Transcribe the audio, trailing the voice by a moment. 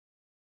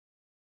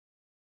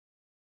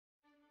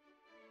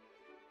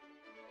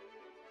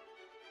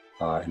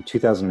In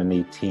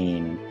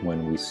 2018,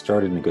 when we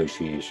started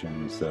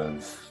negotiations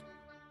of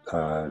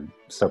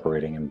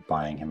separating and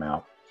buying him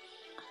out,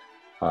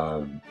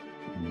 uh,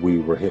 we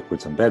were hit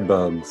with some bed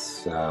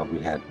bugs. We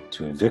had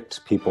to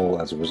evict people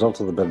as a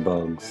result of the bed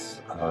bugs.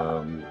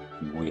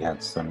 We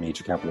had some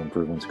major capital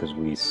improvements because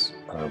we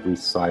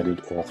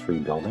re-sided all three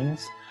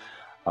buildings.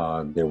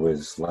 There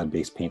was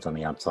lead-based paint on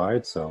the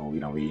outside, so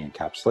we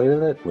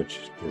encapsulated it,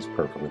 which is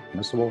perfectly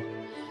permissible.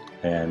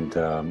 And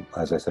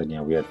as I said,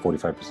 we had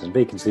 45%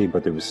 vacancy,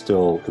 but it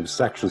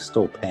was actually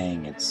still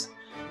paying its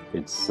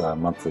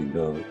monthly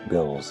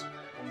bills,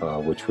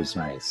 which was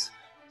nice.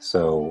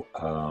 So,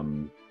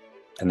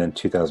 and then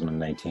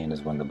 2019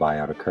 is when the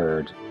buyout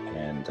occurred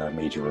and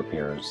major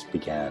repairs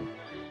began.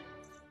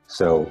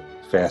 So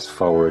fast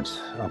forward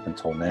up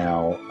until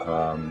now,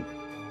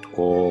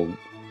 all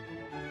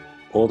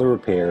the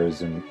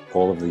repairs in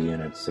all of the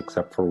units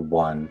except for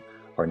one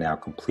are now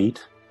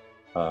complete.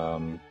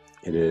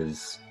 It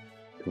is,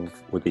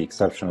 with the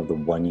exception of the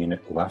one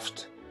unit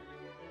left,